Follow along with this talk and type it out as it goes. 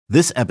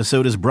This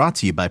episode is brought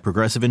to you by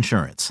Progressive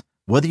Insurance.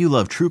 Whether you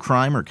love true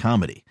crime or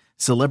comedy,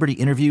 celebrity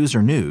interviews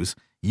or news,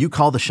 you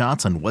call the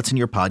shots on what's in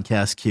your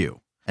podcast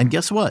queue. And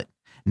guess what?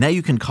 Now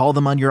you can call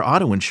them on your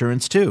auto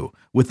insurance too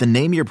with the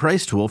Name Your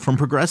Price tool from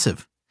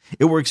Progressive.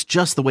 It works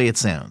just the way it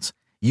sounds.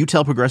 You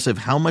tell Progressive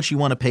how much you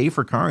want to pay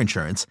for car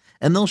insurance,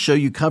 and they'll show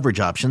you coverage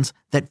options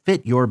that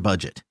fit your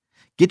budget.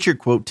 Get your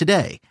quote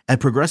today at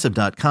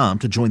Progressive.com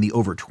to join the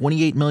over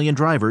 28 million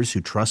drivers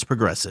who trust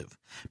Progressive.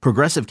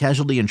 Progressive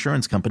Casualty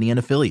Insurance Company and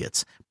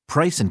Affiliates.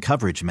 Price and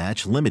coverage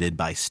match limited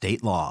by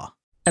state law.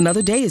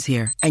 Another day is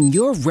here, and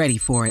you're ready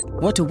for it.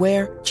 What to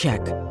wear?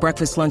 Check.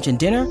 Breakfast, lunch, and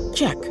dinner?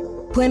 Check.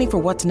 Planning for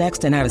what's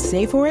next and how to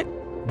save for it?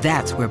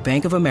 That's where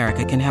Bank of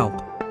America can help.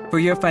 For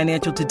your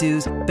financial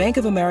to-dos, Bank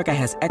of America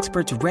has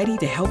experts ready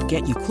to help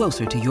get you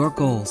closer to your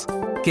goals.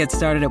 Get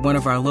started at one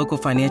of our local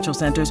financial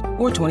centers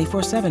or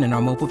 24/7 in our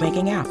mobile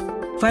banking app.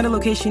 Find a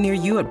location near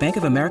you at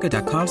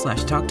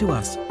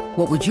bankofamerica.com/talktous.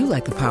 What would you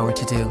like the power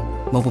to do?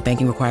 Mobile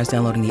banking requires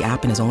downloading the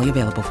app and is only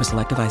available for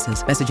select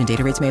devices. Message and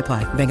data rates may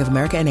apply. Bank of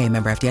America N.A.,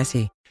 member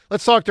FDIC.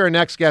 Let's talk to our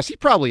next guest. He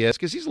probably is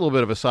because he's a little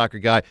bit of a soccer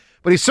guy,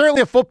 but he's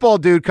certainly a football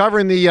dude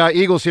covering the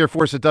Eagles here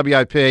for us at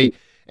WIP,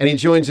 and he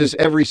joins us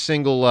every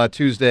single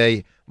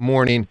Tuesday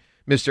morning,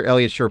 Mr.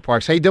 Eliot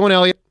Shorr-Parks. How you doing,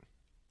 Eliot?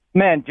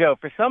 Man, Joe,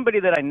 for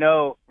somebody that I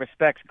know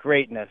respects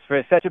greatness,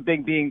 for such a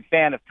big being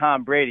fan of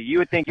Tom Brady, you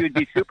would think you would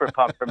be super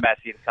pumped for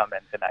Messi to come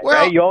in tonight,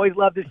 right? You always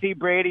love to see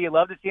Brady. You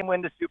love to see him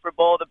win the Super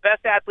Bowl. The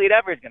best athlete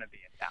ever is going to be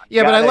in town.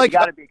 You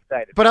gotta be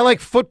excited. But I like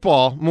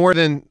football more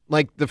than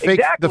like the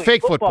fake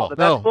football. The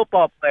best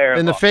football player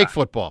and the fake time.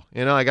 Football.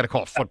 You know, I got to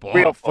call it football.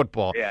 Real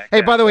football. Yeah,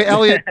 Hey, by the way,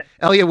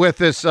 Eliot with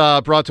this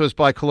brought to us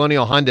by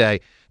Colonial Hyundai.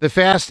 The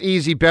fast,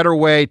 easy, better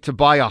way to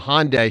buy a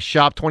Hyundai.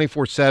 Shop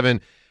 24/7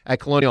 at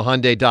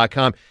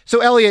colonialhyundai.com. So,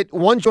 Eliot,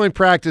 one joint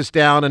practice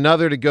down,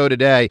 another to go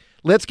today.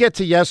 Let's get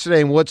to yesterday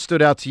and what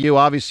stood out to you.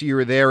 Obviously, you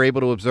were there, able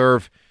to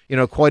observe,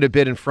 quite a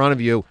bit in front of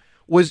you.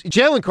 Was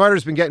Jalen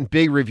Carter's been getting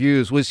big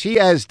reviews. Was he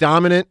as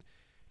dominant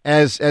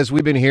as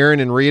we've been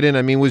hearing and reading?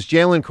 I mean, was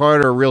Jalen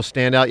Carter a real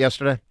standout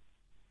yesterday?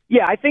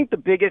 Yeah, I think the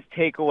biggest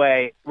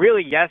takeaway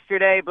really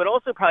yesterday, but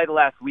also probably the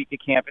last week of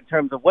camp in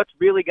terms of what's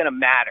really going to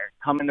matter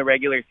come in the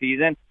regular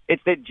season,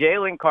 it's that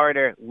Jalen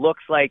Carter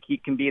looks like he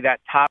can be that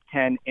top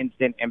 10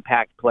 instant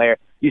impact player.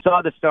 You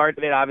saw the start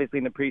of it, obviously,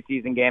 in the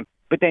preseason game.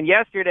 But then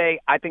yesterday,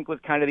 I think, was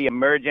kind of the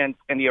emergence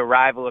and the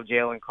arrival of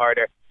Jalen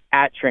Carter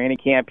at training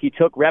camp. He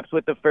took reps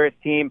with the first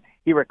team.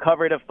 He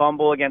recovered a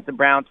fumble against the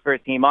Browns'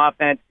 first-team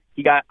offense.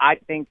 He got, I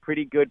think,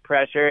 pretty good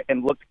pressure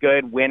and looked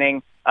good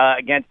winning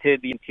against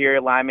the interior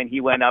lineman he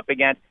went up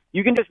against.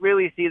 You can just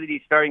really see that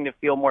he's starting to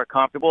feel more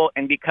comfortable,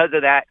 and because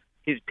of that,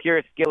 his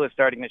pure skill is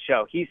starting to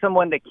show. He's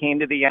someone that came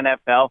to the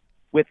NFL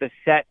with a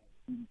set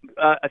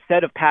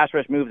of pass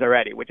rush moves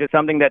already, which is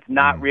something that's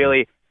not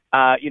really,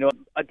 a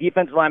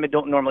defensive lineman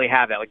don't normally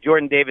have that. Like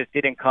Jordan Davis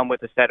didn't come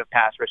with a set of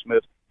pass rush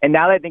moves. And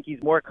now that I think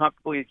he's more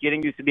comfortable, he's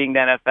getting used to being the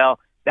NFL,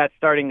 that's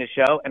starting to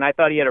show, and I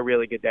thought he had a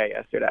really good day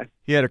yesterday.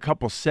 He had a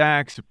couple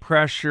sacks,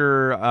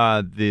 pressure,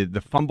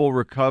 the fumble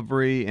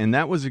recovery, and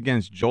that was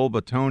against Joel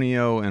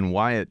Bitonio and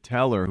Wyatt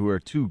Teller, who are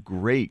two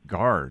great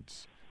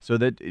guards. So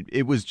that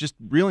it was just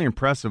really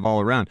impressive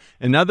all around.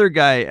 Another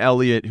guy,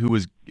 Eliot, who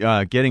was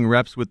getting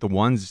reps with the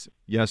ones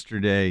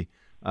yesterday,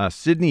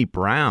 Sidney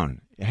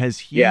Brown. Has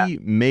he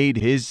made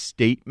his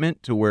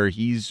statement to where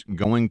he's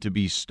going to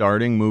be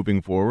starting moving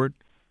forward?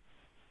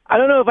 I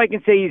don't know if I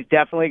can say he's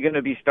definitely going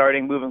to be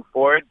starting moving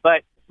forward,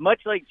 but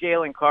much like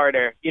Jalen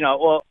Carter,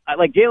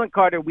 like Jalen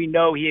Carter, we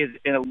know he is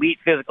an elite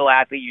physical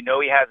athlete. You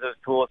know he has those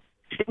tools.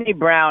 Sidney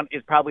Brown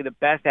is probably the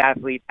best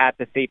athlete at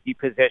the safety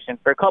position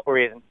for a couple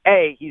reasons.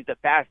 A, he's the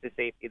fastest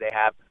safety they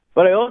have,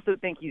 but I also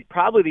think he's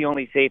probably the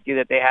only safety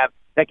that they have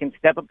that can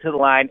step up to the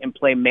line and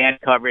play man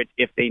coverage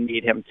if they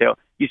need him to.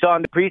 You saw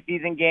in the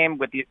preseason game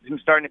with him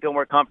starting to feel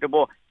more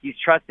comfortable. He's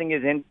trusting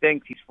his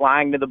instincts. He's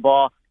flying to the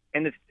ball.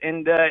 And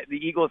the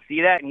Eagles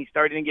see that, and he's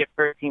starting to get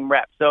first-team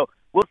reps. So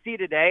we'll see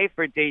today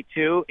for day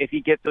 2 if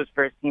he gets those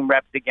first-team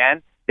reps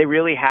again. They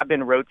really have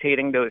been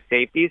rotating those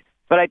safeties.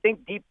 But I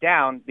think deep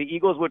down, the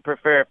Eagles would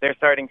prefer if their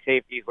starting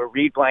safeties were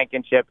Reed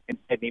Blankenship and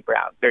Sidney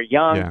Brown. They're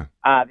young.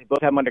 Yeah. They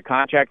both have them under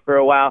contract for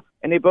a while,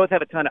 and they both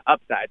have a ton of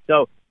upside.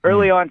 So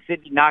early on,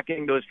 Sidney not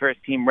getting those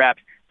first-team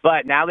reps.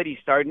 But now that he's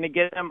starting to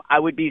get them, I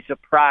would be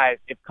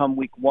surprised if come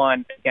week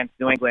 1 against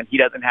New England, he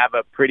doesn't have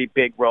a pretty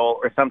big role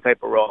or some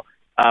type of role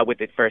with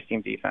his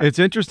first-team defense. It's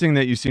interesting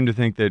that you seem to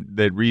think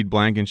that Reed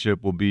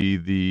Blankenship will be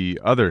the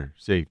other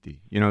safety.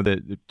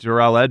 That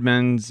Terrell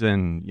Edmonds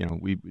and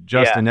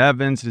Justin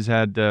Evans has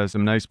had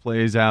some nice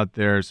plays out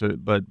there. So,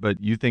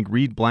 but you think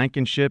Reed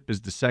Blankenship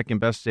is the second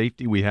best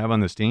safety we have on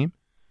this team?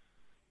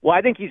 Well,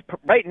 I think he's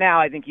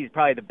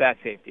probably the best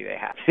safety they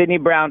have. Sidney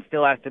Brown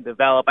still has to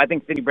develop. I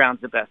think Sidney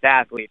Brown's the best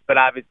athlete, but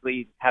obviously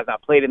he has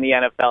not played in the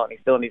NFL and he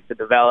still needs to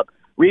develop.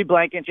 Reed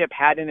Blankenship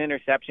had an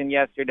interception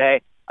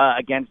yesterday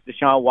against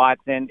Deshaun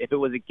Watson. If it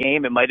was a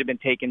game, it might have been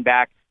taken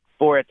back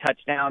for a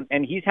touchdown.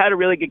 And he's had a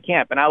really good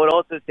camp. And I would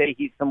also say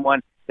he's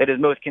someone that has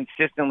most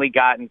consistently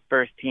gotten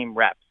first-team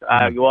reps.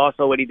 You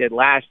also, what he did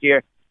last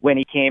year, when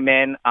he came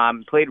in,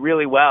 played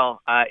really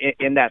well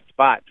in that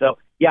spot. So,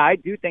 yeah, I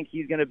do think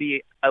he's going to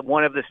be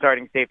one of the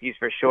starting safeties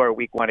for sure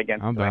week 1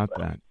 against How the New about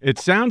England. that? It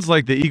sounds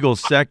like the Eagles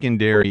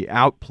secondary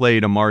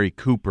outplayed Amari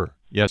Cooper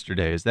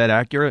yesterday. Is that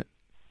accurate?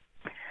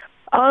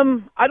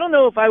 I don't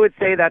know if I would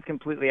say that's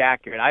completely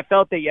accurate. I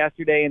felt that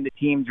yesterday in the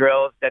team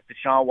drills that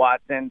Deshaun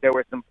Watson, there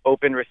were some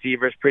open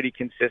receivers pretty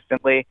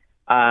consistently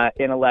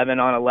in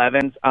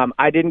 11-on-11s.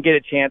 I didn't get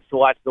a chance to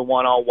watch the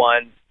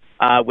one-on-one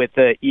with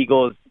the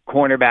Eagles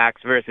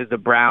cornerbacks versus the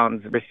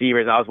Browns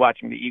receivers. I was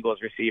watching the Eagles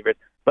receivers.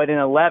 But in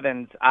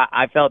 11s,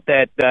 I felt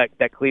that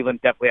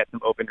Cleveland definitely had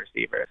some open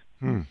receivers.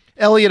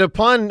 Eliot,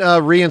 upon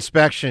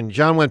reinspection,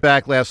 John went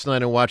back last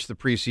night and watched the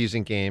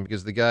preseason game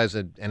because the guy's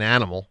an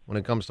animal when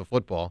it comes to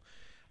football.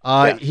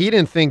 He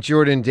didn't think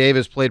Jordan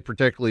Davis played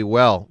particularly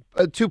well.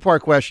 A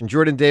two-part question.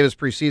 Jordan Davis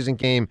preseason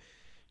game,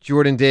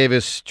 Jordan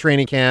Davis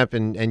training camp,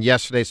 and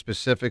yesterday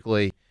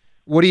specifically.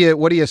 What do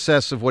you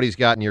assess of what he's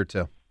got in year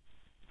 2?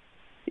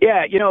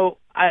 Yeah,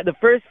 the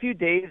first few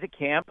days of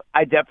camp,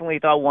 I definitely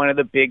thought one of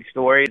the big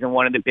stories and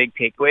one of the big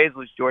takeaways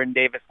was Jordan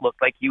Davis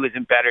looked like he was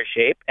in better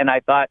shape, and I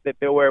thought that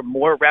there were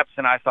more reps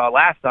than I saw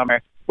last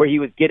summer where he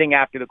was getting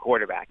after the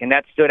quarterback, and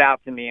that stood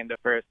out to me in the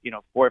first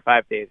 4 or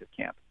 5 days of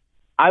camp.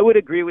 I would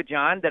agree with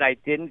John that I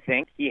didn't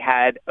think he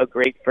had a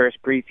great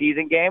first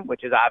preseason game,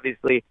 which is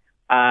obviously,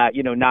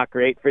 not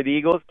great for the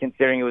Eagles,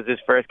 considering it was his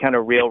first kind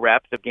of real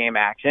reps of game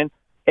action.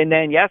 And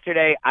then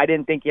yesterday, I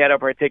didn't think he had a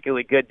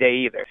particularly good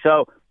day either.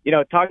 So,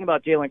 talking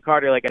about Jalen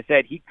Carter, like I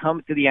said, he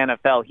comes to the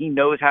NFL. He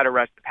knows how to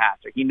rush the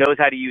passer. He knows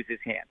how to use his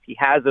hands. He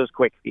has those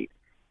quick feet.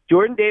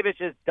 Jordan Davis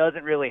just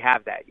doesn't really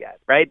have that yet,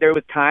 right? There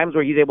was times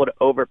where he's able to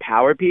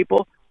overpower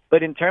people,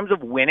 but in terms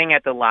of winning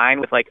at the line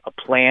with like a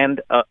plan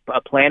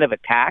of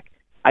attack,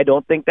 I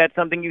don't think that's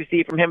something you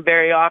see from him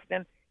very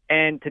often.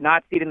 And to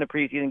not see it in the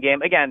preseason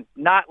game, again,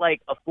 not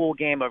like a full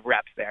game of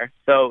reps there.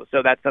 So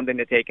that's something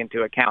to take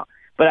into account.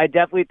 But I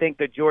definitely think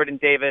the Jordan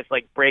Davis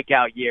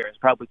breakout year has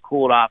probably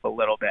cooled off a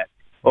little bit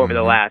over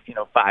the last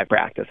 5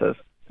 practices.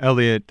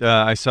 Eliot,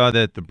 I saw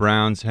that the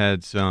Browns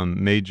had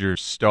some major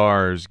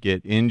stars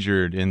get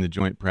injured in the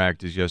joint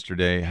practice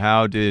yesterday.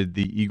 How did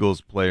the Eagles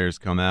players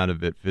come out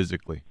of it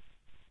physically?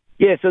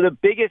 Yeah, so the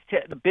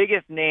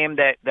biggest name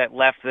that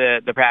left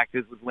the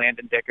practice was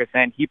Landon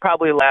Dickerson. He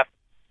probably left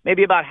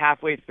maybe about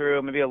halfway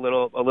through, maybe a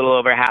little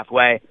over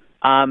halfway.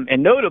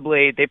 And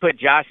notably, they put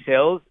Josh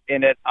Hills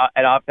in at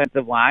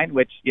offensive line,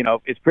 which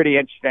is pretty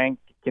interesting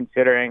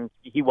considering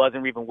he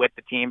wasn't even with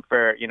the team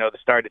for the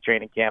start of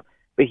training camp.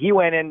 But he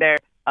went in there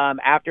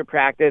after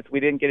practice. We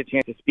didn't get a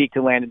chance to speak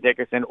to Landon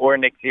Dickerson or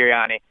Nick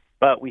Sirianni,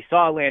 but we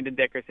saw Landon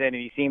Dickerson and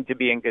he seemed to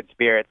be in good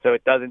spirits. So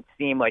it doesn't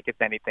seem like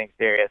it's anything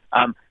serious.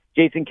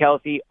 Jason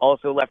Kelsey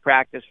also left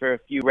practice for a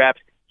few reps.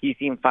 He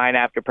seemed fine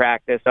after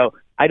practice. So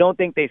I don't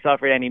think they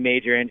suffered any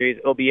major injuries.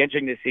 It'll be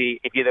interesting to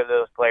see if either of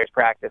those players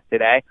practice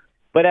today.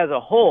 But as a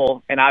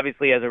whole, and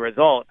obviously as a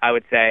result, I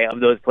would say, of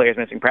those players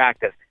missing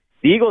practice,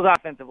 the Eagles'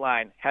 offensive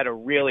line had a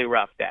really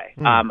rough day.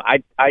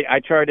 I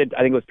charted,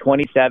 I think it was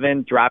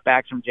 27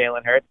 dropbacks from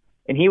Jalen Hurts,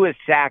 and he was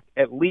sacked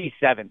at least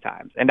 7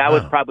 times. And that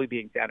was probably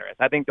being generous.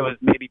 I think there was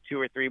maybe 2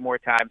 or 3 more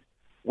times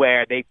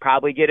where they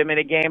probably get him in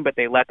a game, but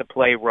they let the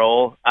play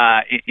roll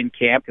in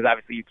camp because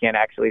obviously you can't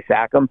actually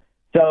sack him.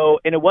 So,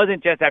 and it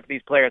wasn't just after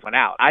these players went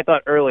out. I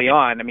thought early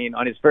on,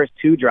 on his first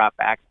 2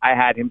 dropbacks, I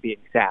had him being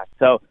sacked.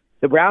 So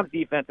the Browns'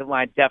 defensive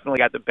line definitely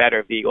got the better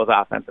of the Eagles'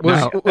 offensive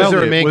line. Was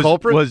there a main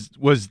culprit?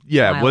 Was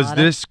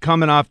this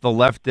coming off the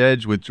left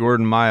edge with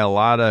Jordan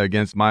Mailata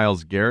against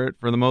Myles Garrett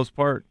for the most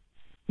part?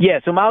 Yeah,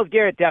 so Myles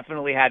Garrett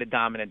definitely had a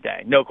dominant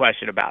day, no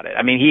question about it.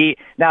 He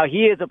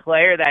is a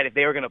player that if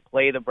they were going to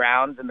play the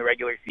Browns in the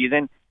regular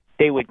season,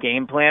 they would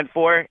game plan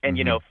for and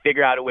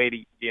figure out a way to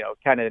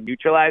kind of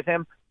neutralize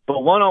him.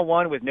 But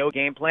one-on-one with no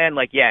game plan,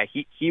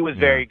 he was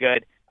very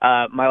good.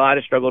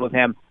 Mailata struggled with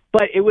him.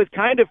 But it was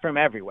kind of from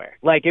everywhere.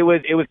 It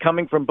was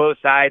coming from both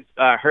sides.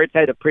 Hurts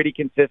had to pretty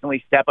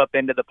consistently step up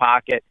into the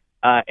pocket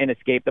and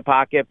escape the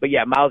pocket. But,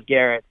 yeah, Myles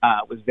Garrett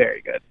was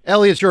very good.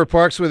 Eliot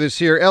Shorr-Parks with us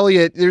here.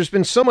 Eliot, there's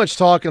been so much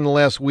talk in the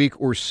last week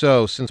or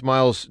so since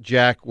Myles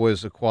Jack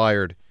was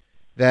acquired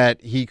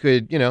that he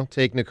could,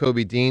 take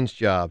Nakobe Dean's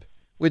job,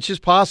 which is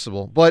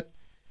possible. But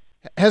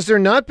has there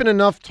not been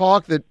enough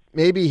talk that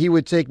maybe he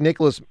would take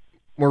Nicholas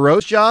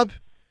Moreau's job?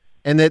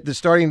 And that the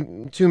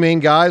starting 2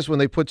 main guys, when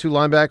they put 2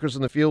 linebackers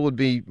on the field, would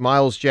be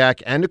Myles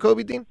Jack and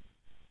Nakobe Dean?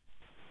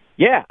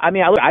 Yeah, I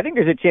think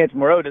there's a chance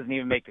Moreau doesn't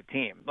even make the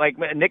team.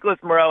 Nicholas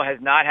Moreau has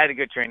not had a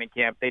good training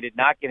camp. They did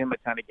not get him a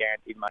ton of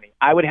guaranteed money.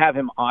 I would have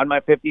him on my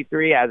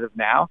 53 as of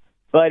now.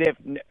 But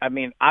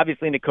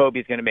obviously Nakobe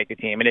is going to make the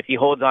team. And if he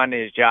holds on to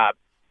his job,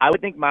 I would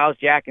think Myles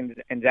Jack and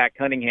Zach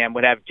Cunningham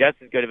would have just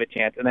as good of a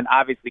chance. And then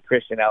obviously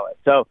Christian Elliott.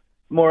 So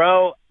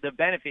Moreau, the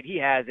benefit he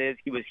has is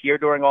he was here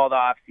during all the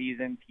off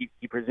seasons.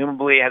 He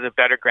presumably has a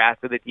better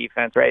grasp of the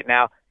defense right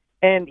now.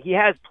 And he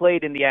has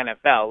played in the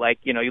NFL.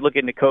 You look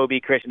at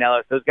Nakobe, Christian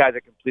Ellis, those guys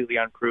are completely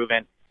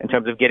unproven in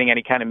terms of getting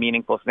any kind of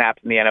meaningful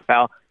snaps in the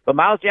NFL. But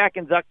Myles Jack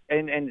and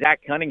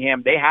Zach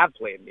Cunningham, they have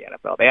played in the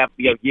NFL. They have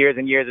years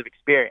and years of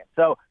experience.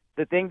 So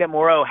the thing that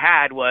Moreau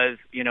had was,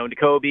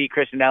 N'Kobe,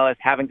 Christian Ellis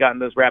haven't gotten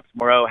those reps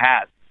Moreau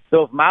has.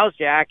 So if Miles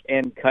Jack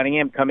and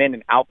Cunningham come in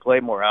and outplay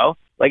Moreau,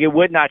 it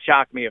would not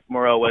shock me if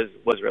Moreau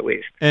was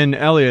released. And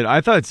Eliot, I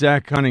thought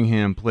Zach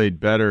Cunningham played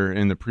better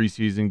in the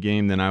preseason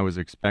game than I was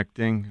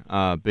expecting,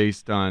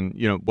 based on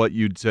what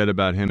you'd said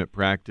about him at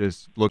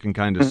practice, looking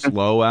kind of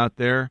slow out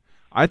there.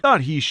 I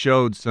thought he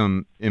showed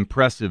some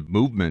impressive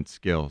movement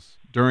skills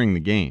during the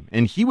game,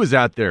 and he was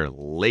out there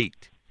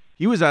late.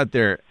 He was out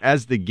there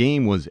as the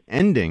game was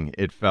ending,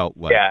 it felt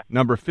like. Yeah.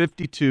 Number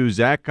 52,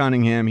 Zach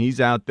Cunningham,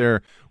 he's out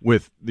there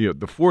with the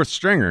fourth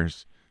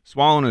stringers,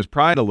 swallowing his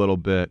pride a little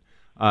bit.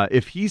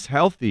 If he's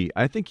healthy,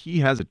 I think he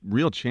has a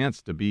real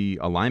chance to be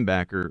a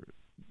linebacker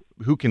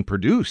who can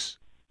produce.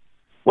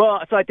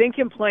 Well, so I think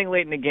him playing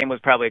late in the game was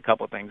probably a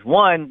couple things.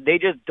 One, they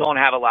just don't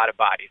have a lot of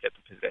bodies at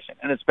the position,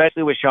 and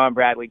especially with Sean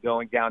Bradley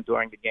going down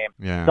during the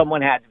game,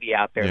 someone had to be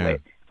out there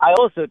late. I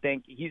also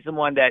think he's the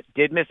one that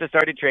did miss the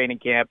start of training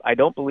camp. I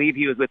don't believe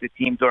he was with the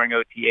team during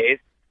OTAs,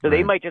 so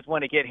they might just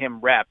want to get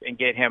him rep and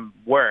get him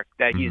work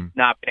that he's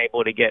not been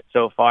able to get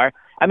so far.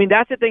 I mean,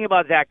 that's the thing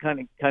about Zach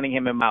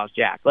Cunningham and Miles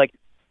Jack.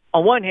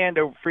 On one hand,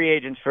 they're free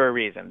agents for a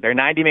reason. They're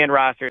 90-man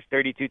rosters,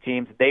 32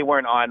 teams. They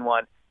weren't on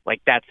one.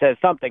 That says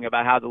something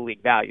about how the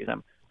league values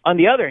them. On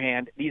the other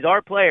hand, these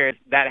are players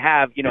that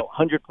have,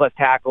 100-plus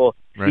tackle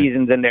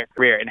seasons in their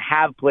career and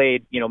have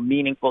played,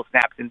 meaningful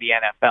snaps in the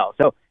NFL.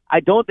 So I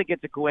don't think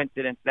it's a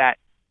coincidence that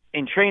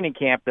in training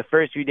camp, the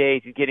first few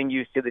days he's getting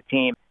used to the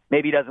team.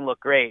 Maybe he doesn't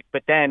look great.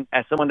 But then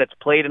as someone that's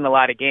played in a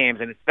lot of games,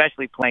 and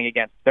especially playing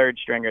against third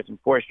stringers and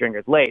fourth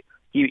stringers late,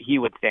 he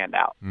would stand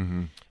out.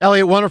 Mm-hmm.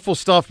 Eliot, wonderful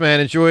stuff, man.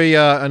 Enjoy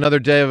another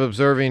day of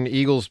observing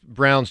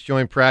Eagles-Browns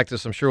joint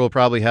practice. I'm sure we'll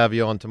probably have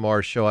you on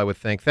tomorrow's show, I would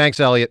think. Thanks,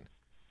 Eliot.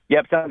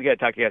 Yep, sounds good.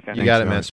 Talk to you guys soon. You got it, man.